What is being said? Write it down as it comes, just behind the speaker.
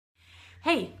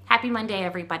Hey, happy Monday,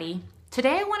 everybody.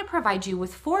 Today I want to provide you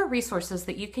with 4 resources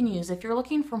that you can use if you're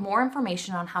looking for more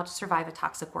information on how to survive a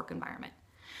toxic work environment.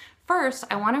 First,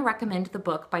 I want to recommend the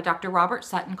book by Dr. Robert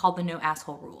Sutton called The No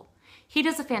Asshole Rule. He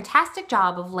does a fantastic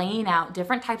job of laying out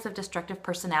different types of destructive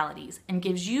personalities and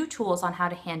gives you tools on how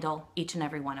to handle each and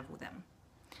every one of them.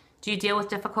 Do you deal with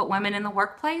difficult women in the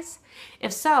workplace?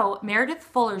 If so, Meredith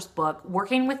Fuller's book,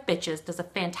 Working with Bitches, does a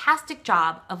fantastic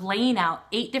job of laying out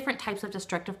 8 different types of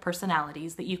destructive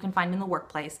personalities that you can find in the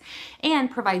workplace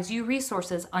and provides you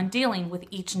resources on dealing with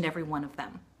each and every one of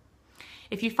them.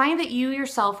 If you find that you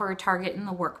yourself are a target in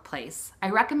the workplace, I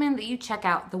recommend that you check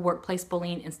out the Workplace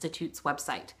Bullying Institute's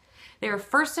website. They are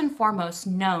first and foremost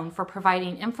known for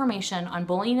providing information on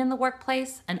bullying in the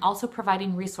workplace and also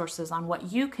providing resources on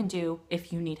what you can do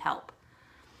if you need help.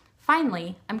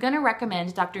 Finally, I'm going to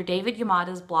recommend Dr. David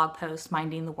Yamada's blog post,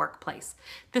 Minding the Workplace.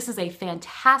 This is a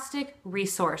fantastic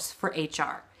resource for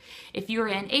HR. If you're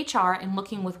in HR and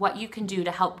looking with what you can do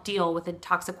to help deal with a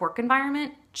toxic work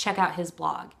environment, check out his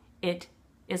blog. It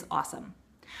is awesome.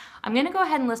 I'm going to go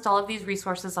ahead and list all of these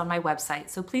resources on my website,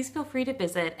 so please feel free to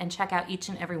visit and check out each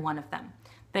and every one of them.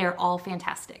 They are all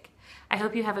fantastic. I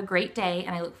hope you have a great day,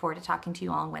 and I look forward to talking to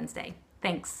you all on Wednesday.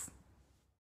 Thanks.